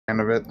fan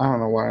of it. I don't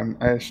know why.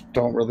 I just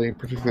don't really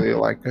particularly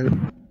like it.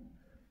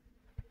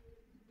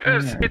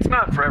 Because it's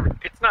not for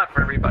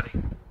everybody.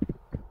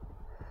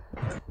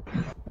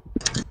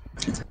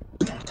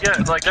 Yeah,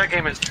 like that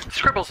game is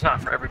Scribble's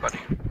not for everybody.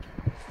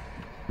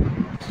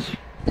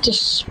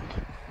 Just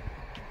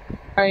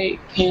I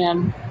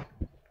can.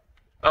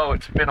 Oh,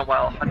 it's been a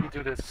while. How do you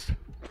do this?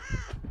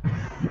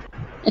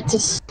 It's a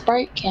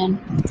Sprite can.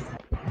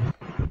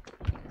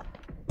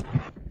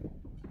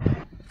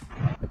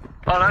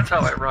 Oh, that's how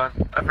I run.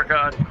 I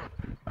forgot.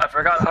 I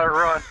forgot how to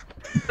run.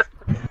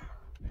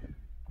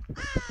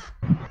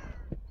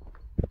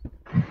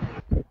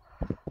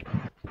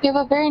 You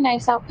have a very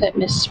nice outfit,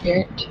 Miss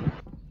Spirit.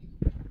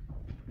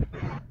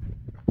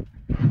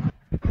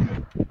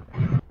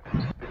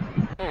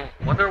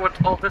 Wonder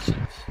what all this is.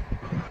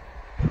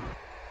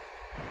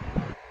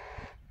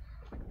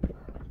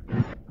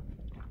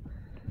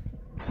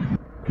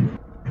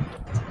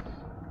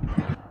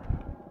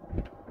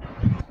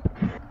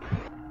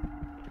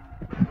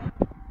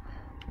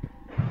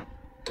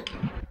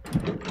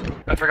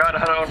 I forgot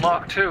how to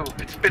unlock too.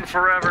 It's been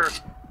forever.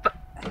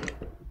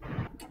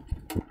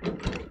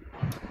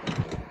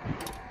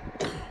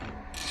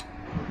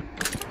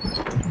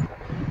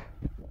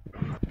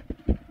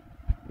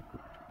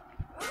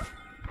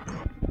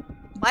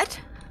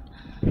 What?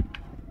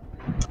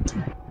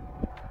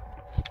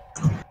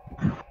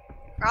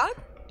 Rod?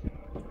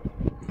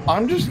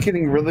 I'm just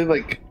getting really,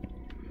 like,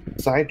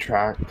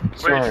 sidetracked.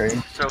 Sorry.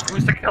 Wait, so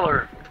who's the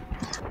killer?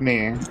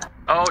 Me.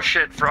 Oh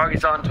shit,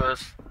 Froggy's onto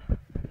us.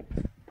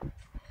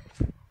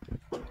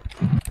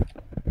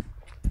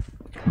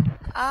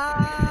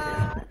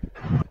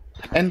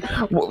 And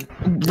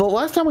the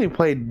last time we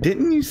played,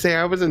 didn't you say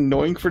I was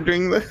annoying for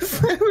doing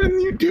this? And then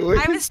you do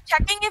it? I was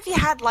checking if you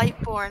had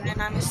Lightborn, and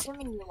I'm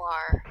assuming you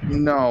are.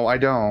 No, I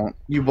don't.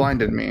 You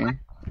blinded me.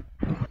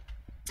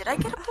 Did I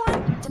get a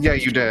blind? Yeah,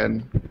 you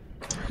did.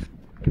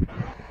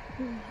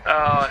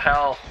 Oh,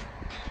 hell.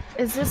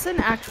 Is this an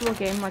actual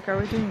game? Like, are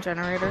we doing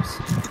generators?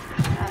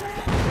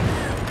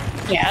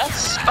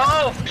 Yes.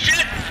 Oh,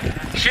 shit!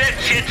 Shit,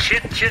 shit,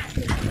 shit, shit!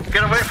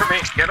 Get away from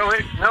me! Get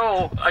away!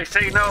 No! I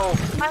say no!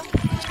 I'm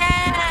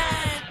dead!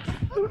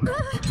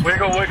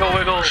 Wiggle, wiggle,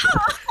 wiggle!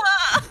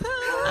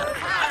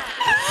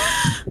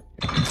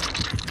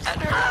 That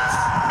hurts.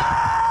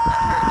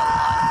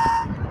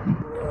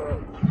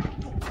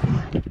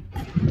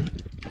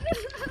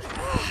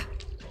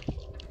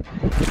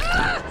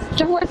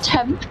 Don't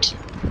attempt.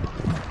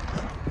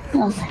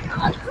 Oh my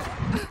god.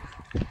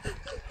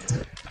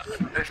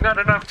 There's not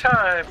enough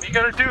time. You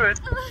gotta do it.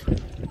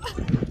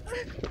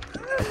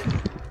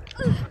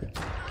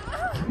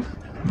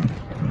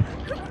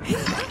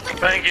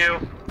 Thank you.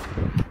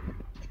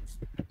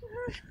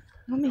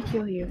 Let me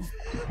heal you.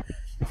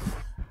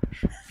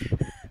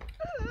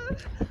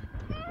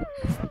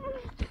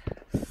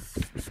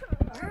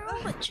 Where are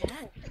all the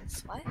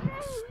gens? What?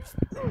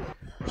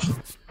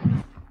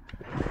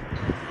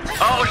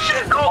 Oh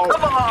shit! Oh,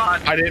 come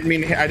on! I didn't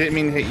mean to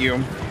hit you.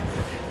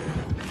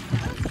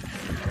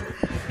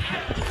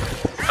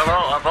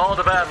 Of all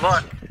the bad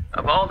luck.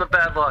 Of all the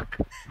bad luck.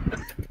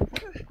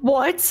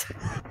 What?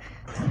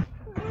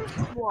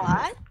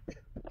 What?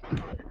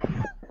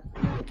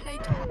 Play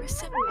Tower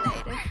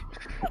Simulator.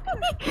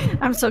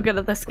 I'm so good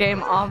at this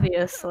game,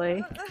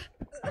 obviously.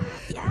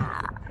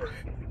 Yeah.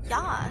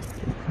 Yas.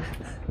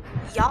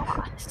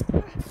 Yas.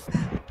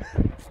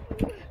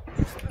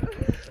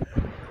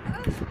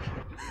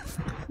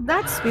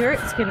 That spirit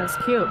skin is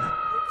cute.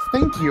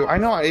 Thank you. I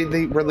know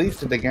they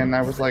released it again.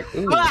 I was like,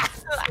 ooh. Hi.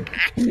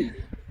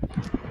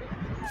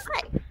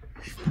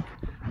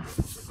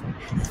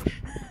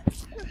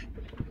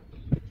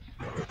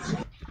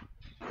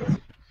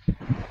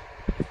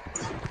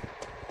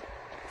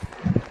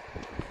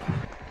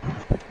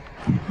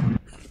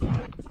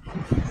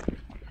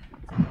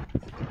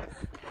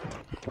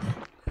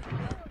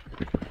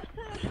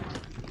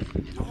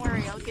 Don't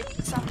worry, I'll give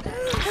you something.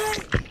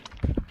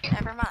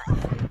 Never mind.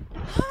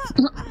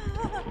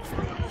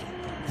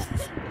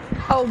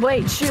 Oh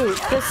wait, shoot!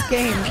 This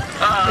game is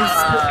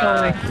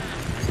going.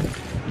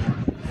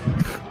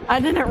 I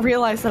didn't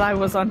realize that I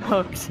was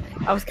unhooked.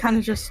 I was kind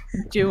of just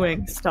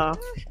doing stuff.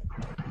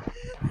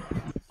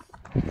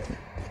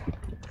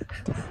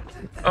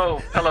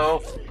 Oh,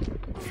 hello.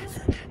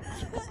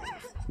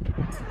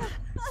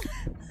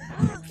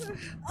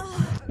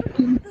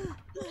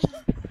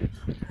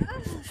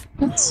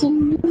 What's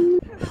in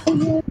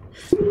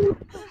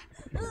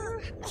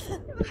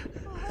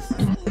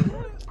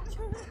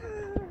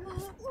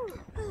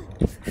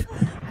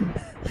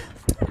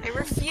I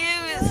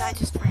refuse! I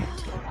just ran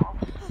to the wall.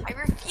 I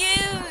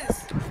refuse!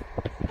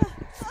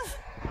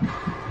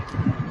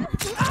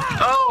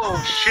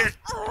 Oh shit!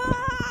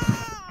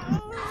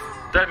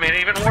 That made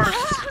it even worse.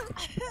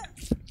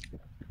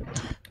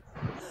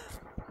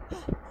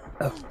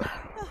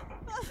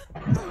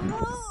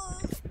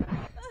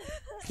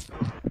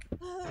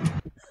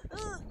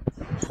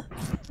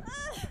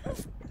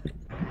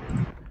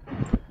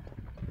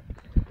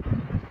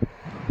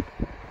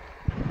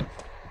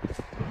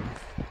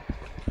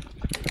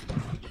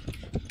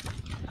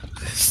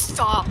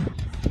 Stop.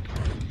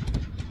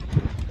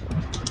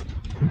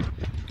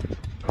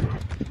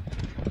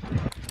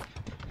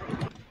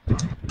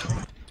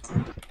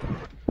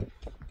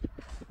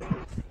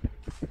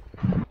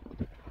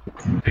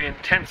 The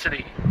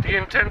intensity. The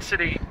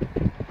intensity.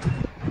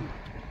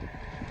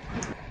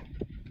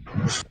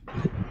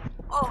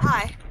 Oh,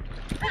 hi.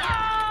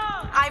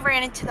 I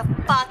ran into the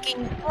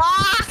fucking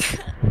block!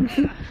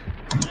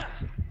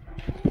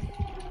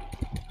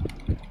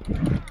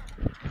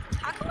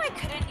 How come I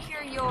couldn't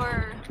hear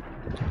your,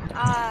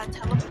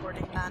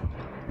 teleporting then?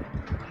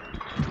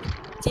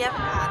 Do you have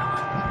an add-on?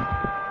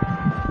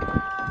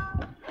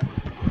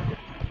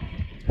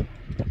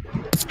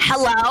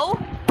 Hello?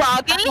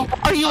 Froggy?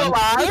 Are you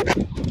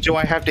alive? Do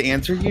I have to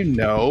answer you?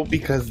 No,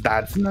 because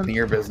that's none of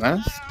your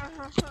business.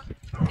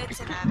 It's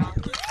an add-on.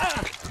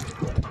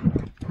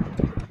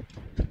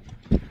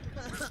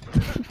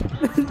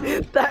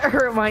 That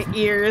hurt my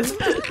ears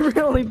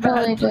really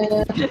Really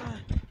bad. did.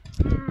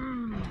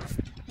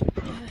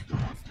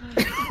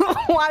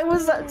 Why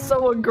was that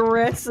so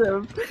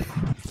aggressive?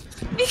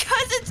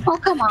 Because it's Oh,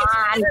 come on.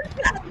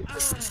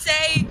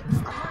 say,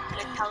 I'm not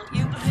gonna tell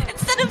you,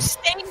 instead of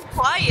staying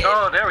quiet.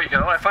 Oh, there we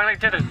go. I finally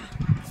did it.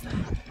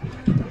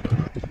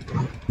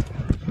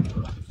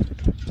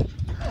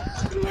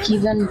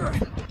 Heathen.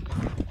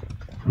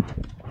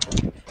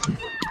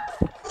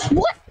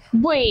 What?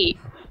 Wait.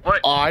 What?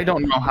 I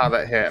don't know how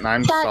that hit, and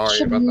I'm That sorry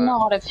should about that.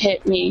 not have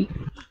hit me.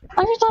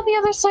 I just on the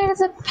other side of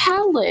the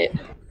pallet.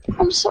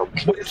 I'm so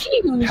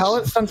confused.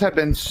 Pallet stunts have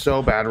been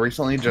so bad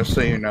recently, just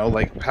so you know.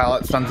 Like,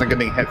 pallet stunts and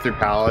getting hit through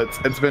pallets,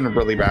 it's been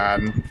really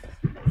bad.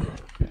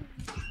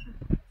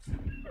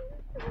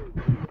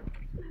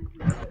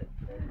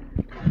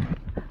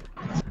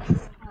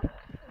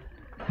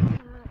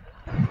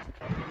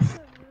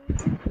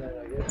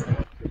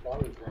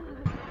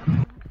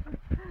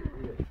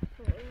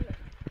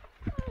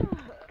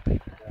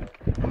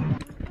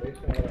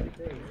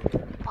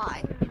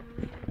 Why?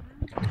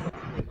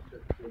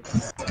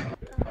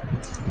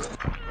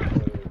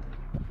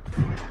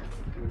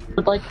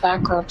 Would like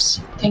backups.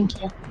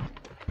 Thank you.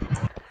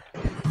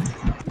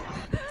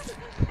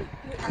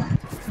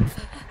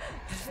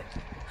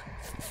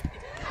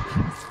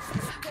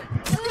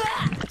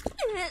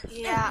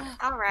 Yeah,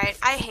 alright.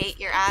 I hate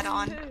your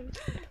add-on.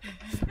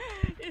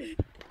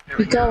 Here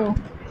We go.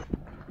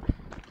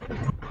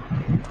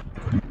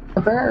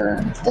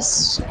 Over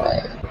this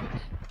way.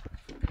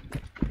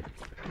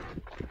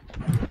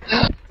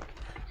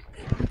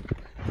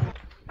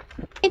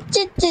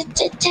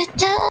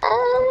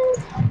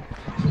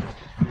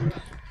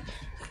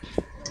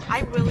 I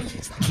really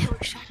need to kill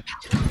a shot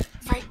power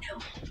right now.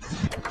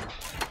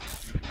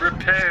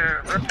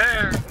 Repair.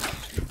 Repair.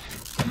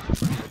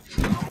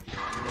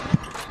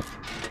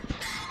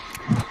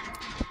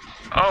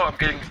 Oh, I'm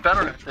getting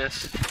better at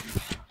this.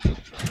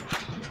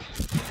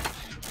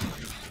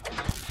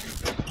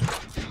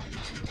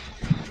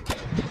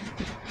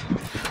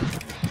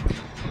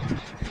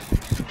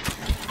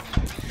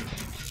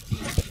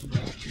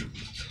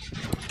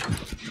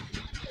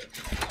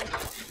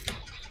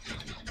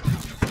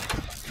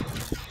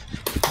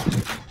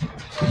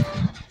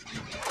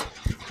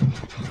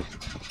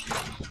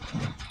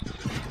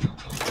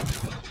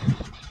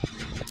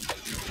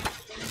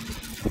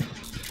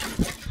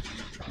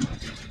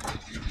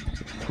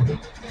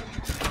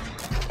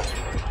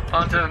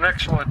 On to the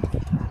next one.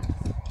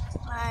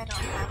 I don't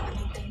have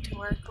anything to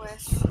work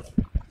with.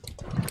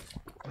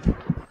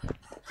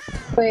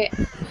 Wait,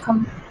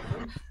 come.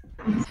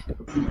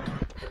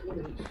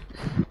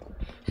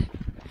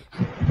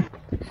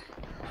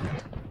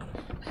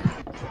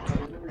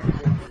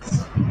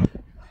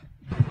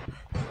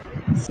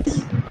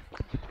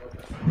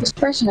 This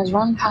person has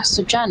run past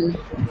a gen.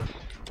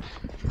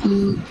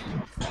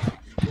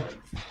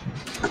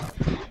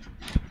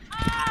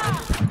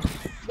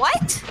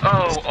 What?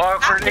 Oh, our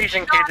That was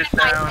Asian not kid is in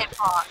my down.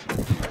 hitbox.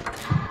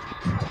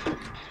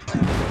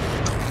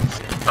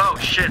 Oh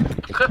shit.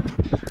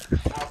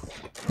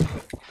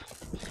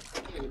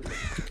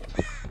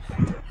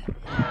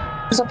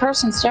 There's a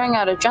person staring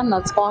at a gen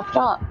that's blocked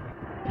up.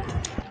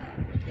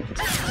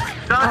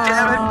 God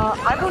damn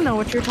it. I don't know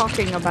what you're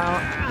talking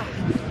about.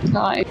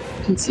 No, I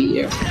can see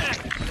you.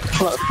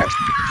 Hello,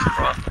 person.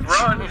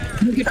 Run.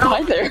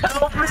 Goodbye there.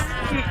 Help me.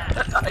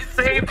 I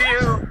saved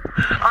you.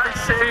 I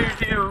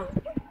saved you.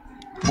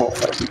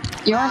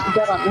 You aren't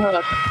dead on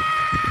hook.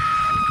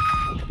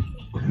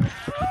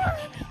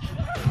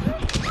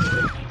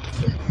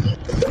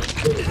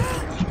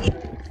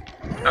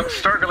 I'm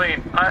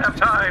struggling. I have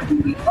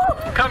time.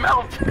 Come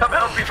help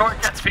before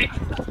it gets me.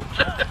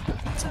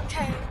 It's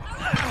okay.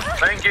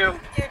 Thank you.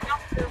 Here,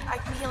 don't move. I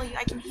can heal you.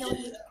 I can heal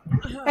you.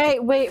 Hey,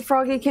 wait,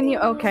 Froggy, can you?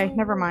 Okay,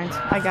 never mind,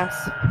 I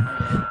guess.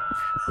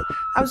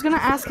 I was gonna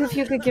ask if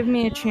you could give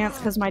me a chance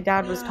because my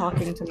dad was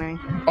talking to me.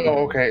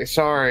 Oh, okay.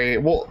 Sorry.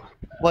 Well,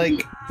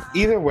 like,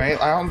 either way,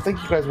 I don't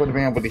think you guys would have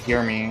been able to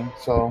hear me,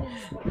 so.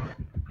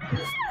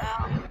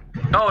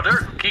 Oh,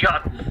 he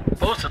got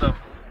most of them.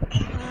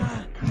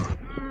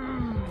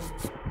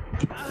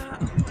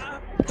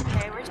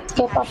 Okay, we're just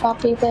Skip a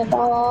poppy bib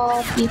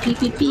all. Beep beep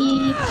beep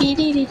beep. Beep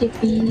beep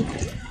beep beep.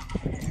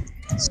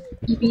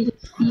 Beep beep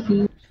beep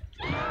beep.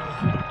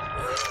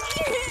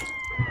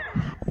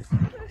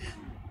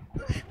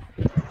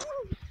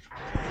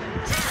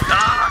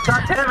 Ah,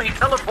 God damn it, he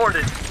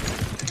teleported.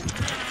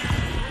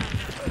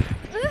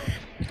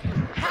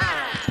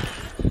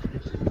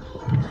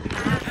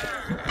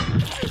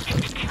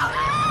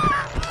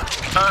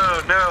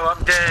 Oh no,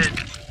 I'm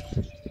dead.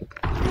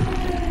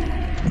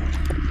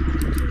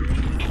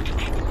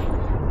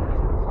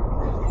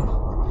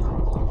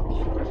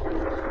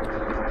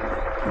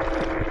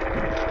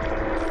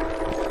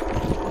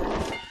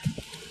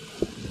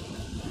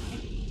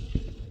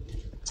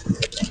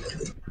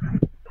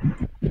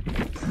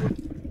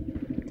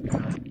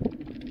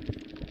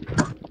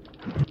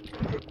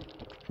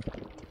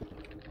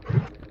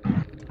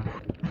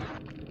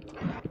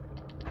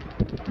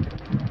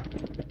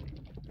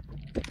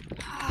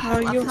 Oh,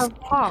 you have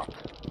pop.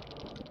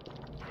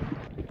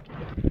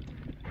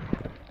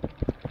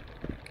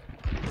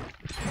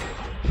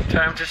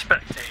 Time to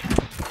spectate.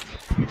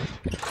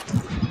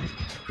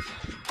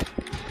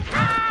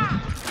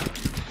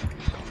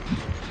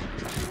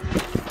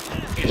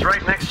 He's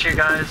right next to you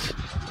guys.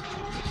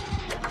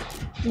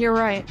 You're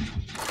right.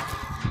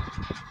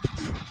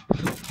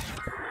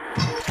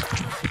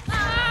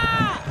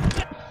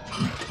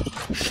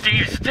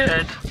 Steve's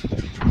dead.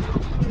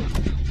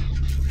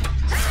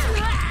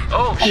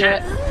 Oh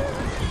shit.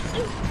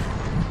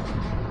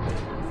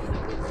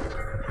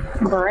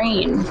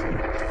 Brain.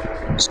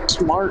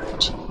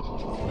 Smart.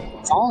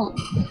 Phone.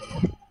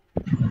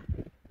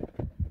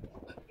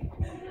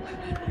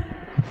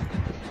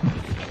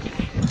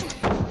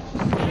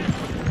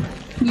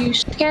 You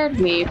scared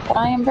me, but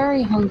I am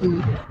very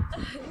hungry.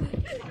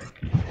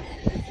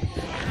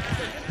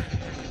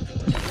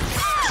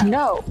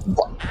 No.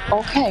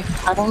 Okay,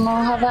 I don't know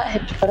how that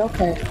hit, but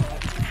okay.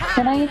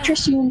 Can I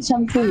interest you in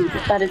some food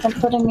that isn't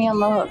putting me on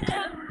the hook?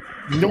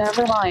 Nope.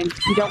 Never mind.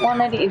 You don't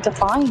want any. It's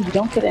fine. You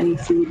don't get any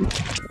food.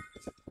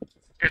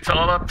 It's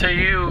all up to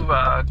you,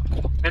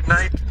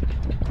 Midnight.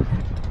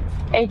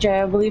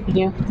 AJ, I believe in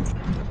you.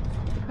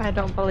 I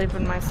don't believe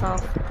in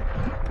myself.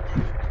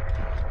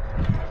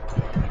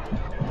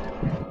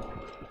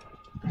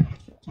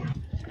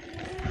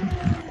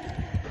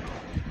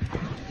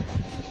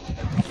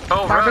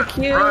 Oh,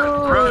 Barbecue.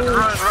 Run.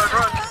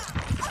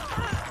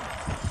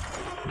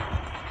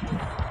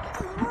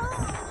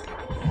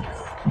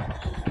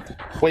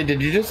 Wait,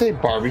 did you just say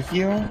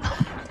barbecue?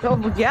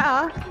 Oh,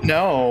 yeah.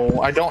 No,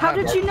 I don't How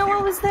have did you know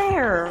I was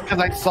there? Because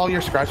I saw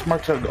your scratch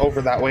marks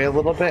over that way a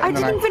little bit. I And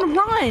didn't even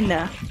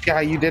run. Yeah,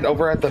 you did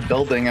over at the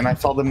building, and I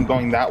saw them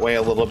going that way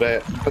a little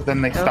bit, but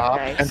then they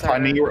stopped, Okay, and so I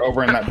knew you were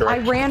over in that I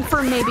direction. ran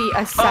for maybe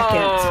a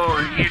second.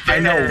 Oh, you did. I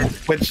know,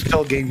 which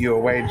still gave you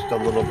away just a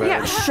little bit.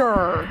 Yeah,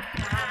 sure.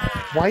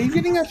 Why are you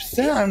getting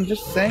upset? I'm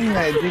just saying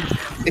that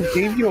it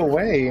gave you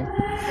away.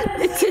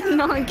 It did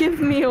not give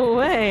me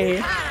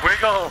away.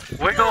 Wiggle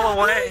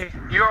away.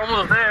 You're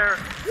almost there.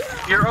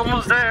 You're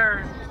almost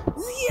there.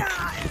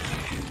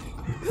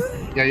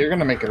 Yeah, you're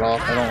gonna make it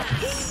off. I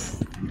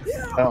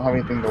don't have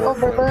anything to Go,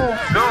 work with. Burr.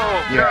 Go.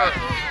 Yeah.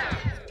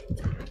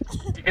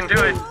 You can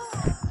do it.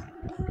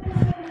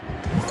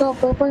 Go,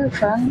 Burr,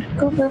 friend.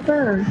 Go,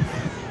 Burr.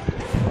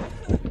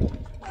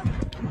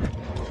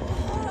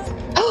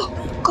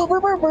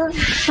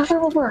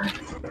 Go, Burr.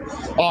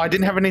 Oh, I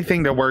didn't have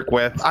anything to work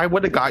with. I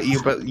would have got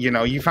you, but you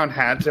know, you found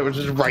hats. It was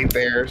just right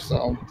there,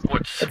 so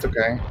Which, it's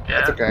okay. Yeah.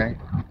 It's okay.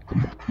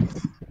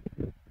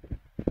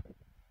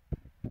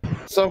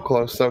 So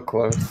close, so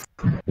close.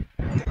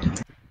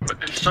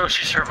 so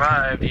she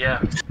survived,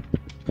 yeah.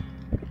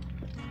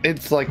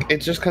 It's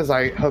just because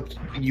I hooked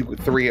you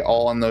three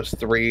all on those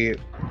three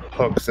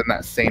hooks in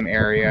that same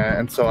area,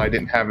 and so I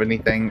didn't have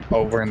anything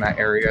over in that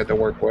area to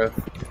work with.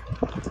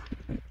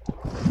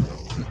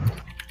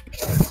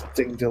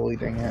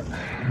 Deleting it.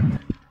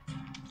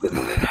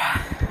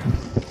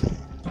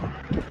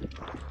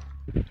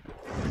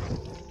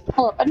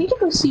 Hold up, I need to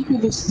go see who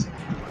this.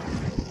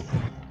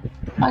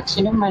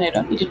 Actually, never mind. I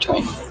don't need to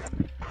join.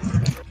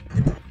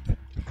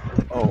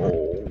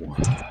 Oh.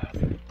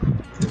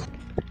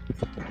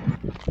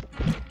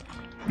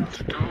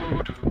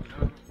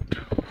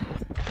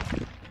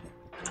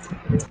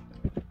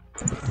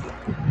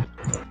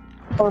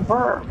 Or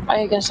Burr.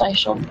 I guess I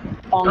shall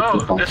bomb Oh,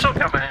 people. this'll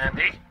come in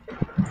handy.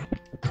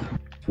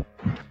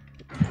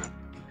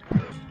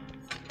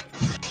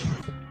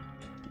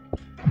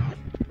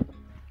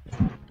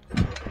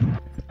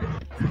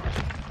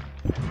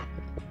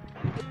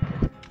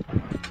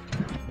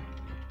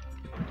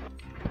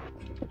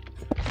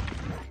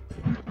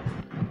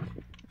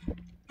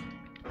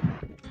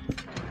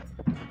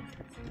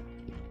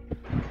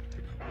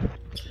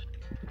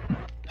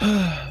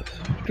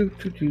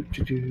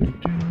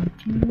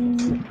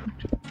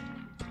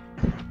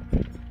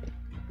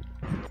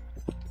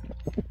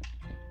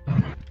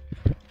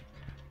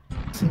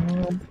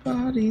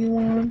 Somebody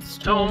once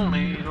Told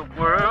me the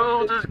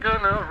world is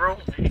gonna roll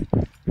me.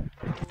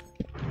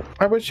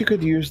 I wish you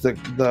could use the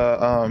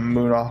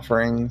moon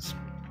offerings.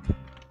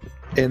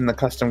 in the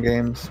custom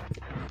games.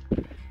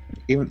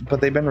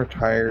 But they've been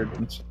retired.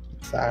 It's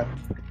sad.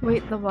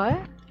 Wait, the what?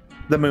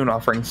 The moon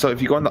offerings. So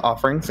if you go in the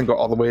offerings and go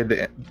all the way to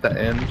the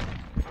end,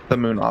 the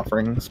moon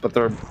offerings. But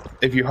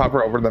if you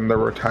hover over them, they're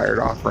retired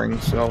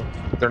offerings, so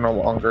they're no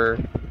longer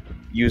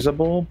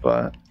usable.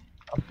 But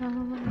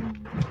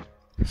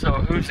So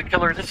who's the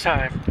killer this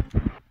time?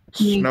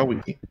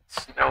 Snowy.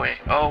 Snowy.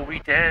 Oh, we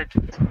did.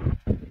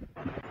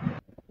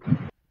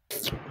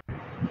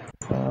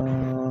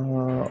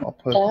 I'll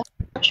put.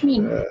 What you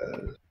mean?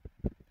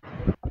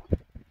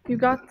 You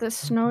got this,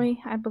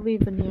 Snowy. I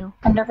believe in you.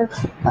 I've never.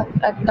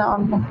 I've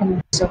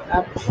done so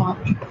bad.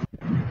 Watch.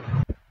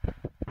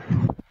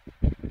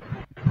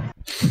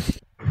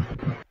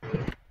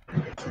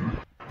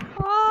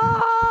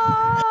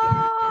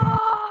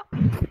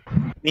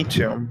 Me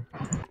too.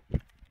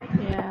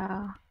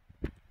 Yeah.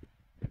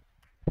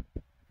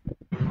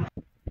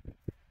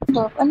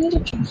 Look, I need to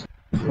choose.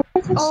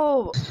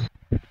 Oh,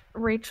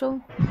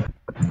 Rachel.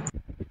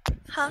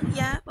 Huh?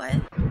 Yeah.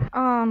 What?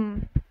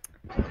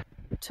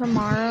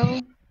 Tomorrow.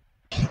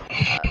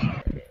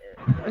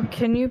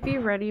 Can you be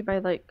ready by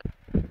like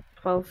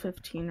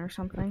 12:15 or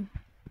something?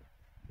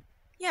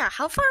 Yeah.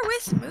 How far away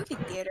is the movie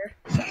theater?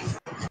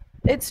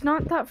 It's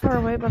not that far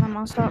away, but I'm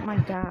also at my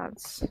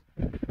dad's.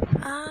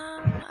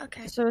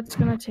 Okay. So it's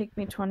gonna take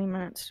me 20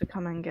 minutes to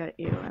come and get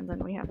you, and then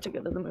we have to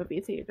go to the movie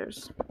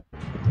theaters.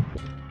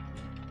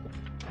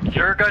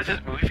 Your guys'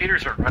 movie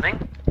theaters are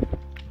running?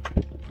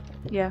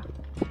 Yeah.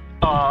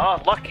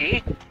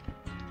 Lucky.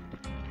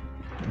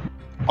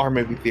 Our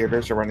movie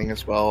theaters are running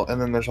as well, and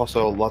then there's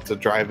also lots of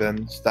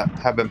drive-ins that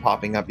have been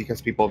popping up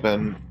because people have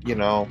been,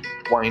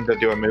 wanting to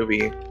do a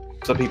movie.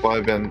 So people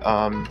have been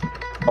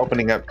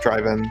opening up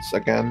drive-ins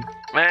again.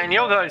 Man, you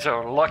guys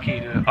are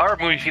lucky. Our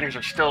movie theaters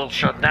are still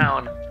shut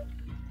down.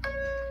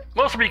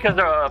 Mostly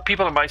because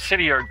people in my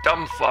city are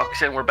dumb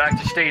fucks and we're back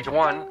to stage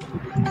 1.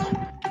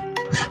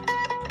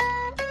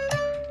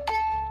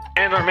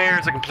 And our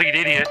mayor's a complete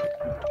idiot.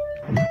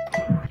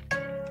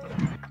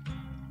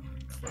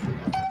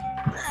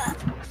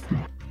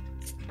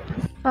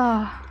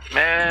 Ah.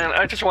 Man,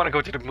 I just want to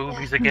go to the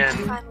movies again.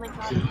 Finally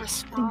got a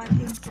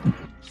response.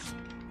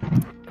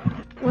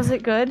 Was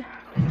it good?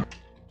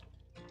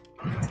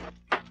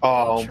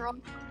 Oh, Neutral.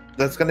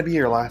 that's gonna be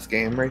your last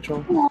game,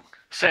 Rachel?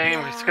 Same,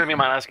 it's gonna be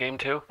my last game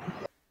too.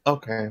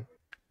 Okay.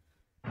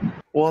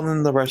 Well,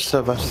 then the rest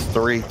of us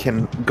 3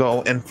 can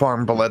go and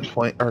farm blood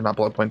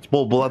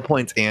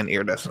points and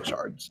iridescent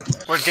shards.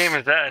 What game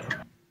is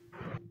that?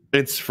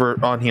 It's for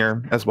on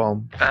here as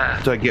well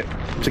to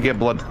get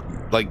blood,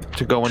 like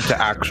to go into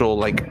actual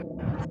like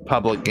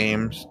public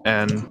games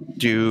and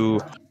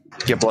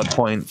get blood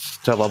points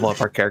to level up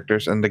our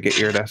characters and to get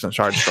iridescent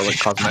shards for like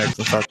cosmetics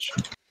and such.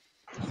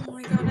 Oh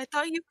my god, I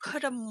thought you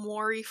put a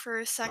Mori for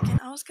a second.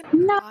 I was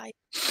gonna cry.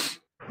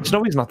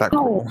 Snowy's not that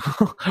cool.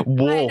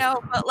 Wolf. I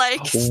know, but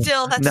like,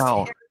 still, that's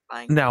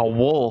terrifying. Now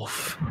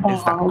Wolf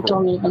is that cool.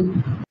 Don't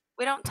even.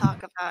 We don't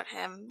talk about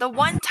him. The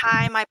one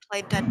time I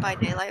played Dead by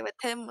Daylight with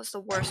him was the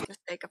worst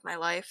mistake of my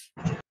life.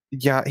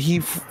 Yeah,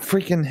 him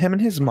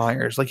and his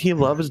Myers, like he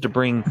loves to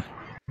bring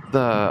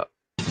the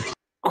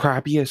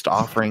crappiest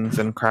offerings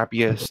and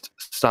crappiest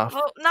stuff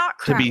not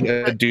to be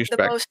a but douchebag.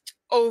 The most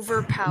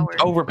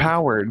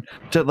overpowered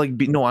to like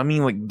be I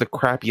mean like the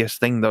crappiest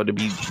thing though to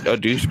be a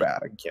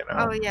douchebag,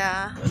 Oh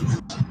yeah.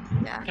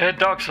 Yeah,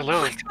 Dr.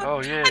 Lily.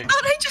 Oh yeah. I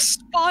thought I just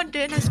spawned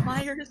in as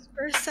Myers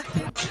for a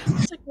second.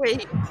 It's like,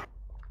 wait.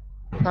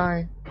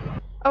 Hi.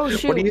 Oh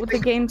shoot, What do you the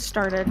game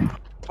started.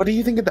 What do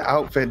you think of the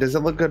outfit? Does it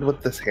look good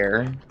with this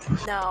hair?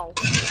 No.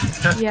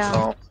 Yeah.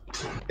 Oh,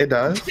 it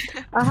does?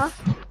 Uh-huh.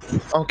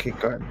 Okay,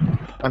 good.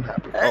 I'm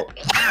happy.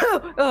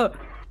 Oh,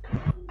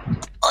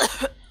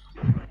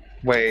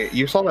 wait,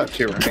 you saw that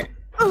too, right?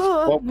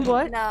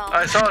 What? No.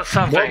 I saw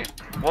something.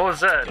 What was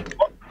that?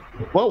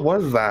 What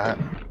was that?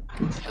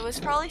 It was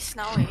probably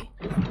Snowy.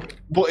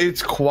 Well,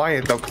 it's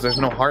quiet though, because there's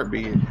no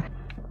heartbeat.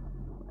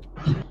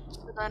 So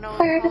then it was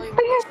probably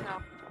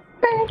Snowy.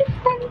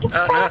 Oh no,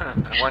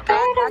 I want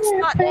that. That's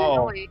not Oh.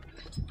 Snowy.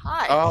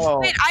 Hi. Oh,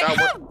 Wait, I that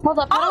have. Hold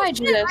up, how do Oh I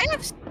do shit! this? I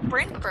have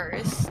sprint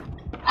burst.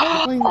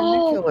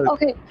 Oh,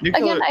 okay.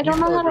 Again, I don't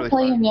know how to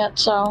play him yet,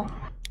 so.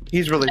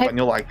 He's really fun.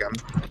 You'll like him.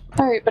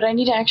 Alright, but I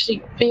need to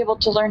actually be able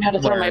to learn how to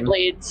throw my Learn.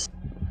 blades.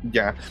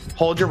 Yeah.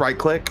 Hold your right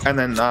click, and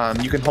then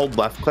you can hold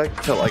left click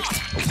to like.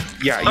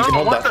 Yeah, you can Oh,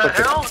 hold what left the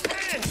click, hell?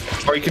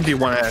 or you can do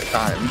one at a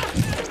time.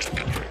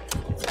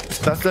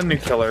 That's the new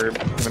killer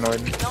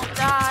humanoid. Don't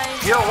die.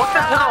 Yo, what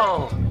the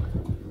hell?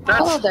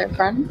 Hello That's there,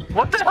 friend.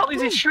 what the hell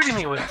is he shooting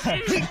me with?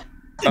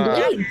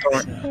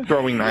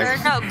 Throwing Or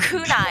knives. no,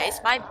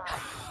 kunais. My.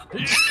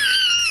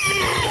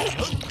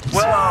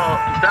 Well,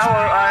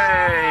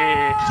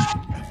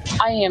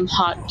 I am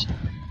hot.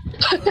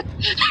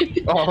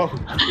 Oh.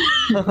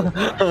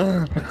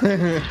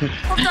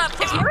 Hold up.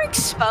 If you're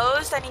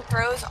exposed and he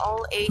throws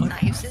all 8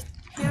 knives at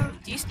you,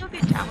 do you still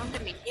get downed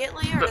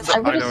immediately, or does I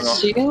it? would I don't know.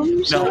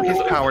 assume so. No,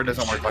 his power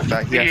doesn't work like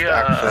that. He has to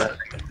actually.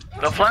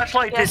 the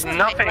flashlight Yes, did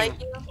nothing. like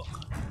you?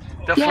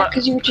 The Yeah,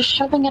 because you were just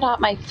shoving it at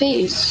my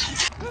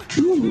face.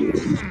 Ooh.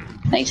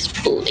 Nice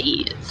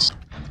blaze.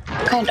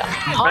 Kind of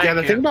hot. Yeah,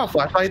 the thing about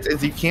flashlights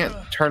is you can't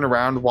turn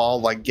around while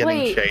like getting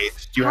Wait,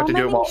 chased. You have to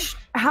do it while.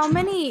 How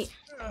many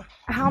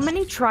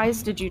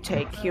tries did you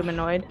take,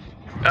 humanoid?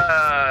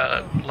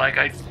 Like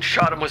I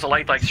shot him with a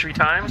light like 3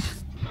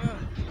 times.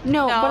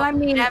 No, but I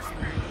mean never.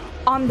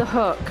 on the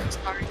hook.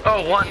 Sorry.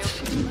 Oh,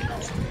 once.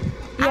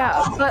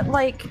 Yeah, but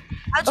like,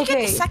 How'd you get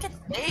okay. to second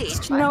stage?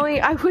 Snowy,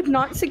 I would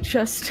not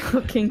suggest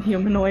hooking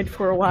humanoid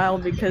for a while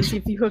because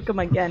if you hook him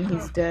again,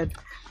 he's dead.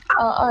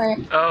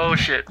 Alright. Oh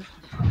shit.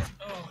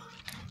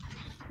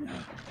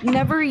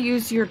 Never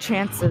use your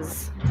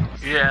chances.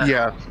 Yeah.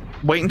 Yeah.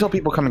 Wait until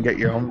people come and get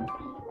you.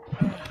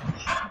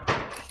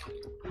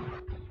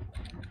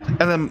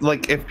 And then,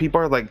 like, if people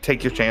are like,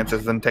 take your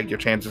chances, then take your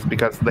chances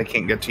because they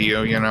can't get to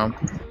you, you know?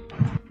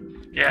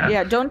 Yeah.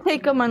 Yeah, don't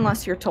take them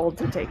unless you're told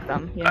to take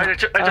them. You know? I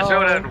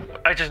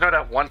just know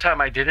that one time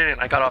I did it and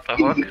I got off the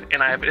hook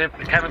and I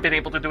haven't been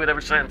able to do it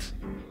ever since.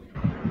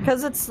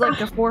 Because it's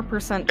like a 4%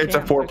 chance. It's a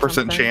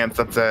 4% chance.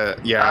 That's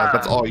it. Yeah,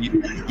 that's all.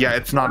 Yeah,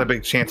 it's not a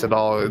big chance at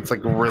all. It's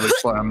like really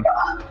slim.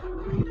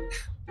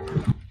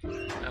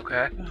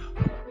 Okay.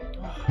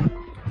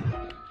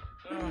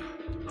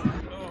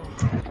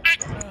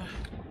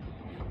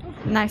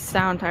 Nice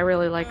sound. I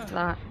really liked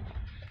that.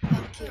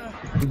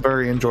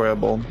 Very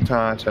enjoyable. 10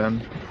 out of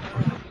 10.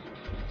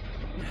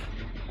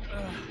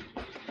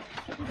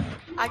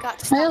 I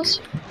got stuck.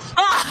 Miles,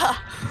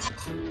 Ah!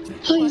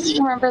 please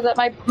remember that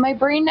my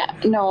brain.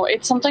 No,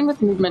 it's something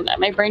with movement.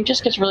 My brain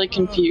just gets really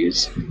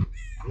confused.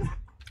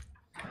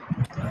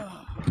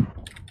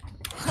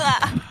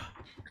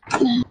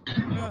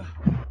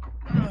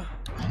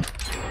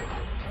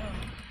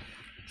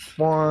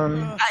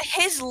 One.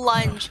 His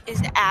lunge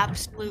is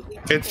absolutely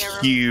It's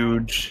terrible.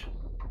 huge.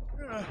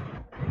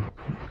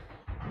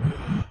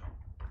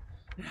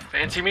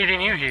 Fancy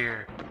meeting you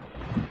here.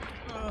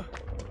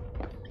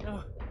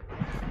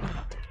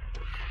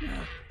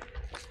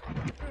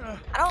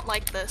 I don't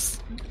like this.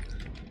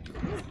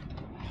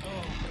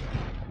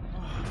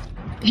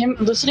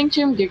 Listening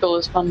to him giggle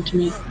is fun to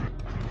me.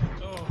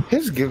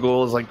 His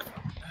giggle is like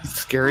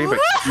scary but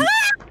cute.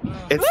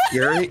 It's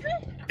scary.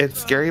 It's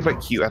scary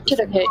but cute at the Should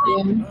have hit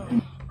you.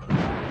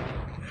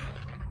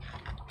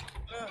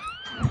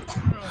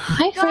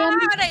 Hi,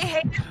 friend. God, I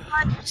hate his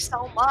lunge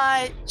so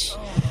much.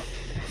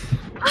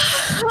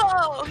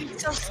 Oh,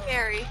 he's so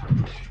scary.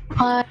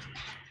 Hi.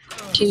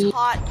 He's To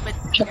hot, but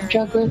chug scary.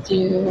 jug with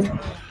you.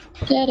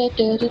 Da da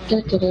da da da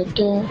da da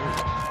da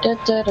da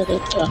da da da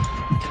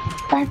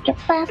da.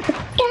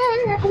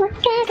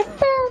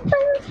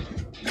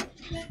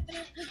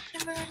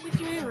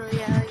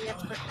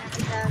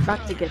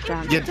 About to get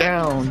down. Get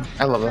down.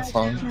 I love that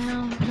song.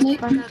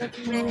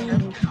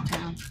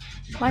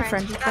 My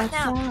friend is back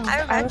Now, down.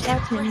 I I was read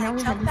out here, now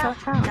we're heading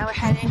southbound. Now we're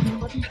heading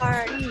to the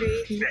park.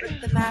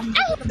 With the map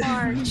of the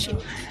march.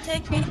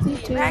 Take me to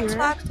your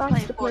Xbox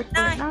to play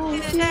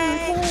Fortnite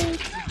today.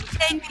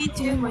 Take me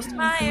to West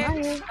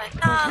Myers,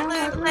 but not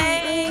Loot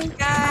Lake.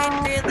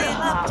 I'd really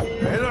love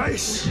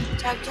to.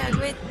 Chug chug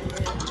with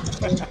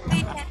you.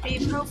 We can't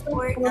be pro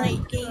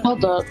Fortnite games.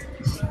 Hold up.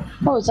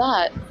 What was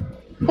that?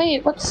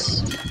 Wait,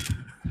 what's...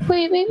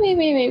 Wait,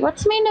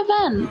 what's main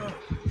event?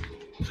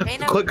 Main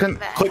Click event.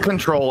 click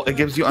control. It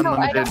gives you No,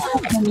 I unlimited.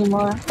 don't have it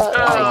anymore. But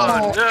Oh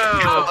I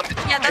no!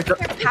 Yeah, that's your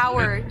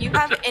power. You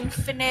have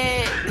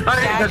infinite.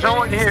 Hey, there's no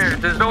one here.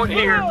 There's no one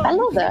here.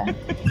 Hello there.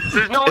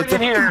 There's no one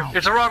in here.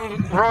 It's the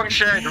wrong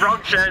shed.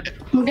 Wrong shed.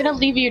 I'm gonna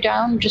leave you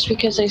down just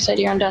because I said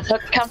you're on death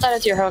hook. Count that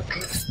as your hook.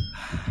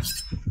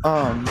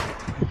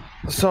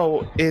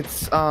 So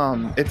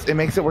it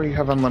makes it where you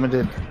have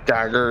unlimited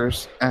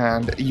daggers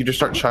and you just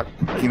start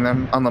chucking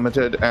them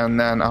unlimited and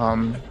then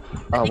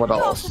what You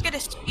else? also get a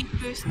speed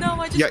boost. No,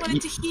 I just Yeah,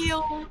 wanted to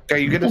heal. Yeah,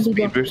 you get a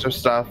speed boost of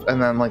stuff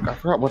and then like I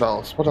forgot what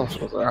else. What else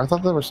was there? I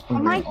thought there was Oh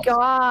something my else.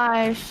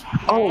 gosh.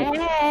 Oh,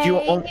 Hey.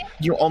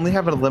 you only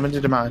have a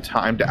limited amount of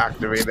time to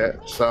activate it.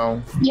 So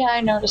Yeah,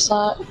 I noticed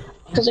that.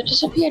 Because it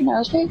disappeared and I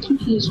was very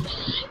confused.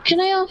 Can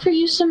I offer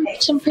you some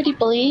pretty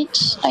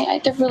blades?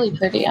 They're really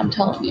pretty, I'm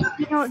telling you.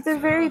 You know, they're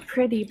very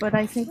pretty, but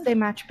I think they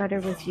match better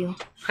with you.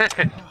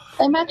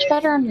 They match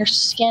better on your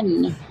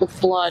skin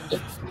with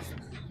blood.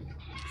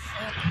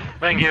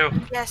 Thank you.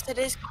 Yes, it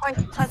is quite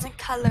a pleasant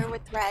color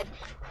with red.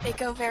 They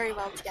go very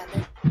well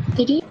together.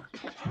 Did you?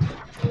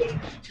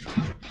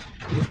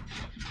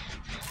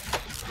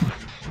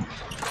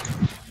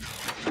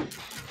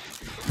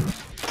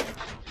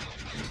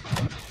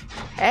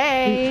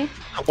 Hey.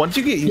 once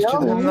you get used to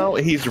Yeah. him though,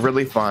 he's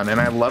really fun and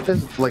I love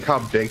his like how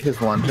big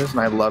his lunge is and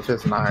I love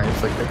his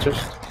knives. Like it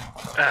just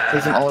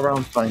he's an all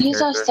around fun He's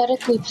character.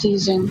 aesthetically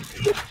pleasing.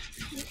 It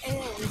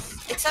is.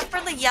 Except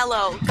for the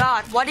yellow.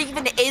 God, what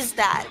even is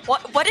that?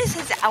 What is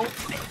his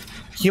outfit?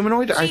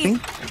 Humanoid,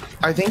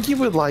 I think you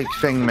would like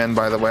Feng Min,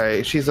 by the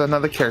way. She's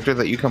another character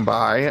that you can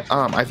buy.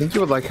 I think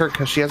you would like her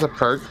because she has a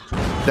perk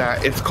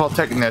that it's called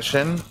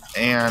Technician,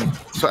 and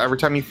so every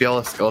time you fail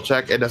a skill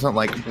check, it doesn't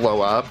like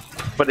blow up,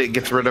 but it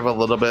gets rid of a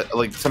little bit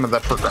like some of the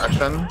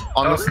progression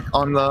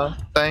on the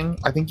thing.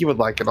 I think you would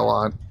like it a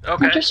lot.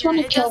 Okay. I just want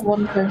to It kill does-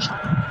 one person.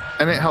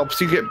 And it helps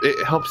you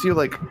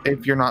like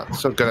if you're not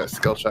so good at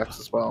skill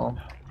checks as well.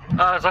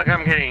 It's like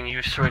I'm getting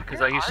used to it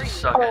because I used to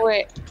suck at Oh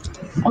wait,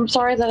 I'm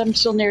sorry that I'm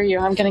still near you.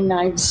 I'm getting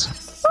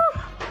knives.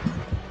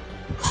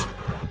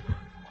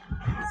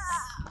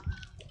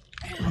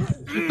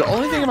 The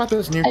only thing about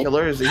this new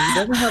killer is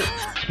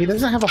that he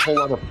doesn't have a whole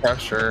lot of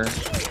pressure.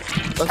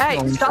 That's Hey, the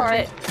only stop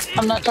thing. it!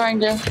 I'm not trying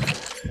to. I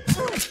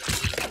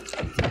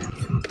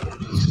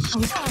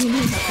was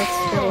cleaning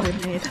that skill I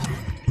made.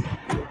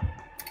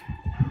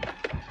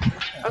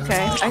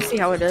 Okay, I see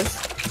how it is.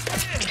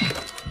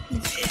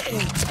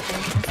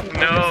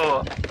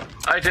 No,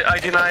 I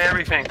deny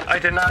everything. I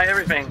deny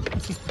everything.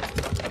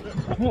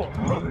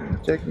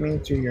 Take me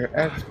to your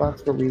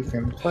Xbox where we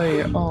can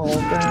play all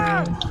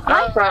day.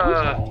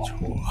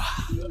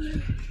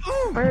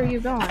 Where are you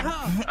going?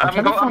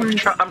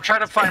 I'm trying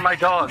to find my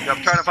dog.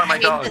 I'm trying to find my I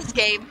hate dog. this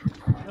game.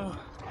 Oh,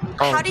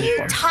 How do you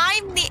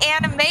time the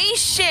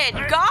animation?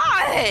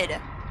 God!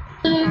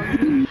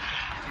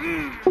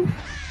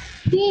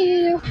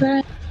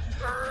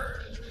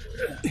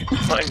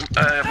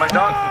 My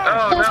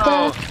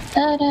dog.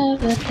 Oh no!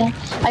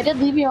 I did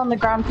leave you on the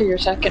ground for your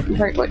second.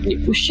 For what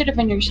you should have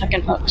been your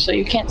second hook, so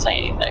you can't say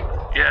anything.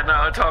 Yeah,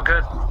 no, it's all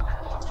good.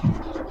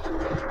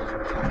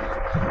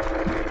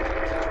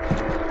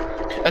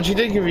 And she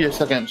did give you a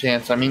second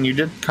chance. I mean, you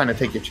did kind of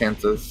take your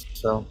chances,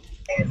 so.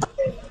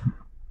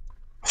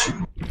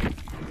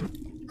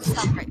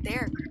 Stop right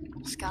there,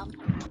 scum.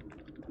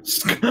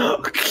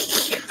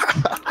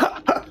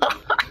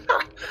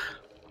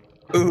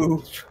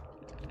 Oof.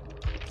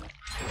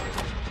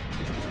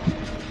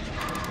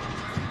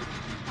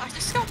 I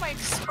just got my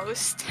exposed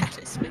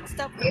status mixed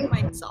up with my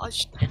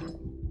exhaustion.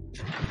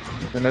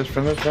 Finish.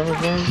 Oh,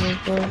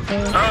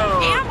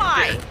 Am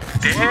I?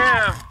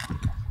 Damn!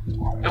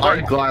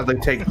 I'd gladly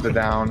take the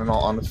down, in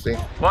all honesty.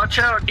 Watch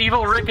out!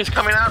 Evil Rick is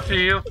coming after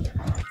you.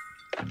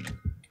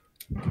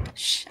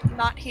 Shh, I'm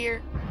not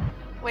here.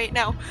 Wait,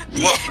 no.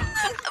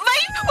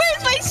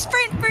 Where's my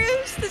sprint,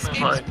 Bruce? This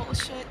game's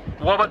bullshit.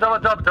 Wubba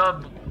dubba dub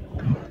dub.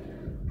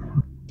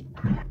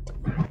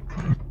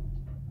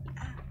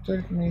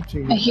 Take me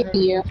to I hear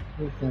you.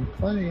 We can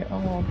play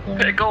all day.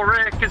 Pickle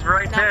Rick is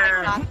right No, there.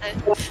 I got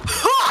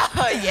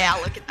it. Yeah,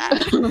 look at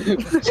that.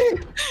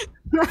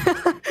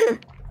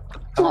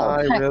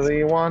 I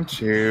really want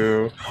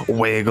to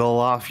wiggle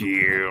off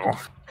you.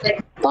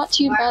 Not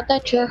too bad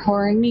that you're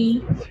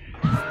horny.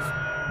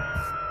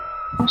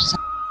 I'm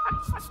sorry.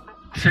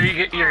 So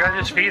your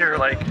guys' feet are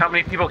like, how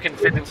many people can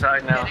fit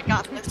inside now? I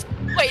got this.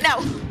 Wait,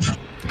 no.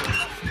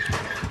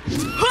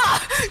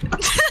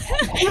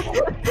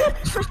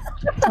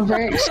 I'm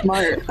very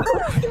smart.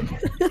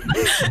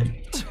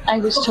 I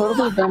was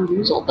totally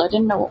bamboozled. I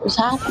didn't know what was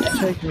happening.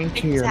 Take me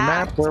to your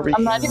map where we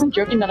I'm not even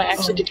joking that I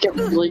actually did get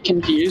really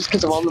confused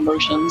because of all the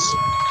motions.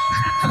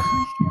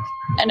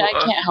 And I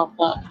can't help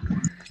that.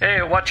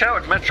 Hey, watch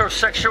out!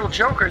 Metrosexual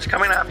Joker's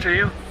coming after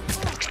you.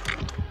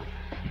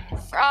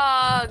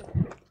 Frog.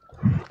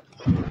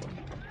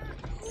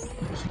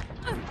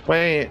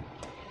 Wait,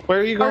 where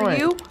are you going? Are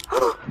you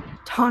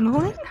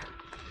tunneling?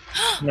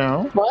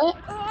 No. What?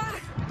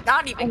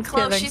 Not even I'm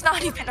close. kidding. She's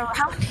not even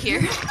around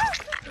here.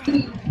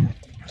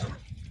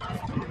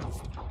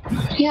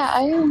 Yeah,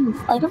 I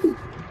don't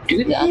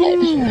do that. I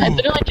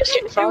literally just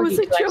hit Froggy was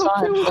a because I saw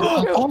joke, him.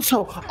 it was a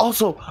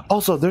joke.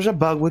 Also, there's a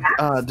bug with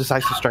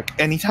Decisive Strike.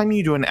 Anytime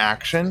you do an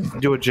action,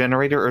 do a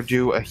generator or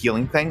do a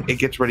healing thing, it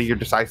gets rid of your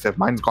Decisive.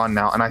 Mine's gone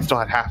now, and I still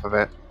had half of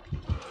it.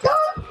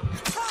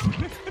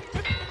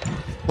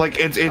 Like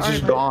it's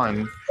just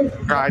gone.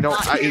 I don't.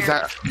 Is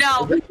that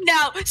No,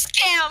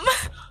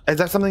 scam. is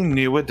that something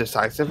new with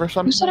Decisive or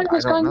something? Who said I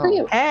was don't going for know.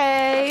 you?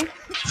 Hey!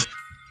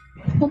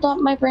 Hold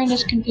on, my brain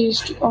is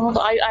confused. Oh, hold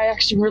on, I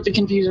actually really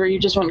confused where you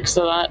just went because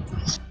of that.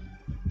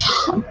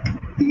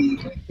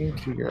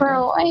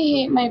 Bro, I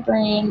hate my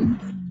brain.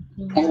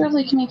 It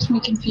really makes me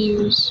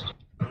confused.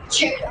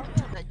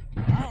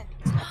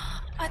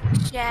 A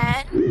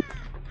jet.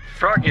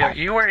 Froggy, are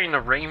you wearing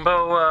the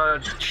rainbow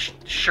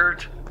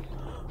shirt?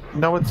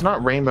 No, it's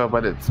not rainbow,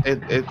 but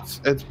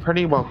it's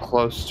pretty well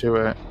close to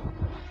it.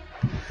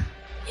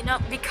 You know,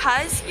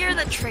 because you're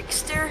the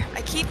trickster,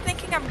 I keep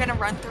thinking I'm gonna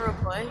run through a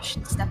bush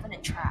and step in a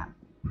trap.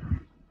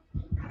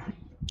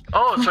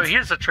 Oh, so he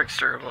is a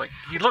trickster. Like,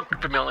 he looked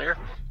familiar.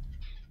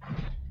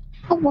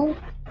 Hello.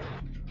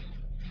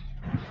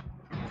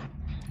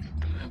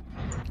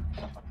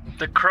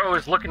 The crow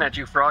is looking at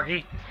you,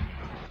 Froggy.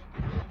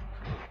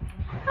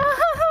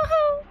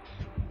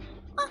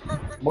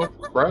 What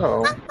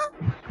crow?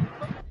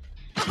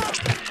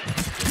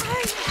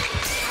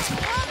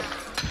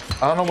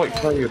 I don't know what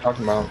crow you're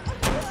talking about.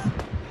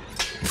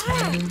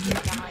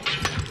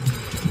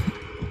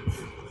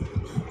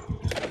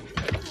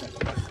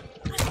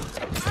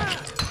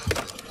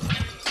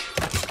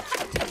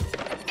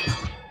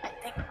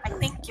 I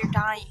think you're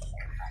dying.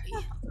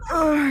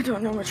 I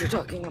don't know what you're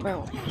talking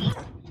about.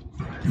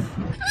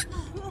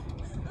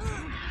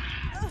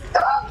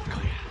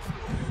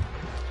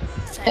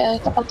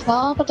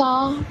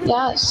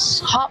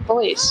 Yes, hot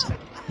voice.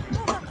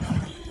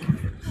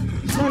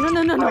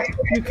 No.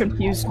 You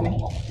confused me.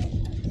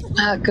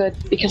 Good,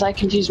 because I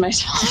confuse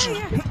myself.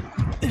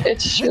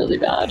 It's really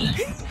bad.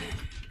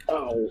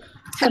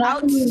 But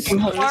I'm from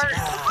home.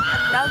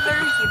 Outsmart another,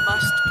 you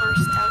must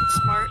first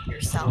outsmart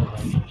yourself.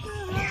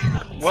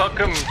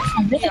 Welcome.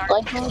 I really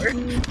like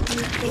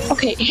her.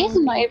 Okay, his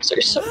knives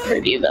are so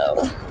pretty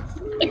though.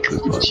 Like,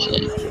 holy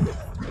shit.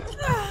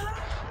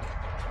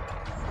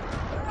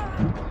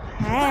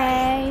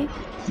 Hey.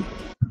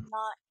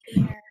 Not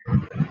here.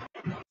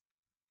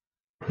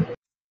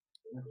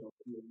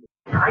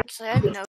 Actually, I have no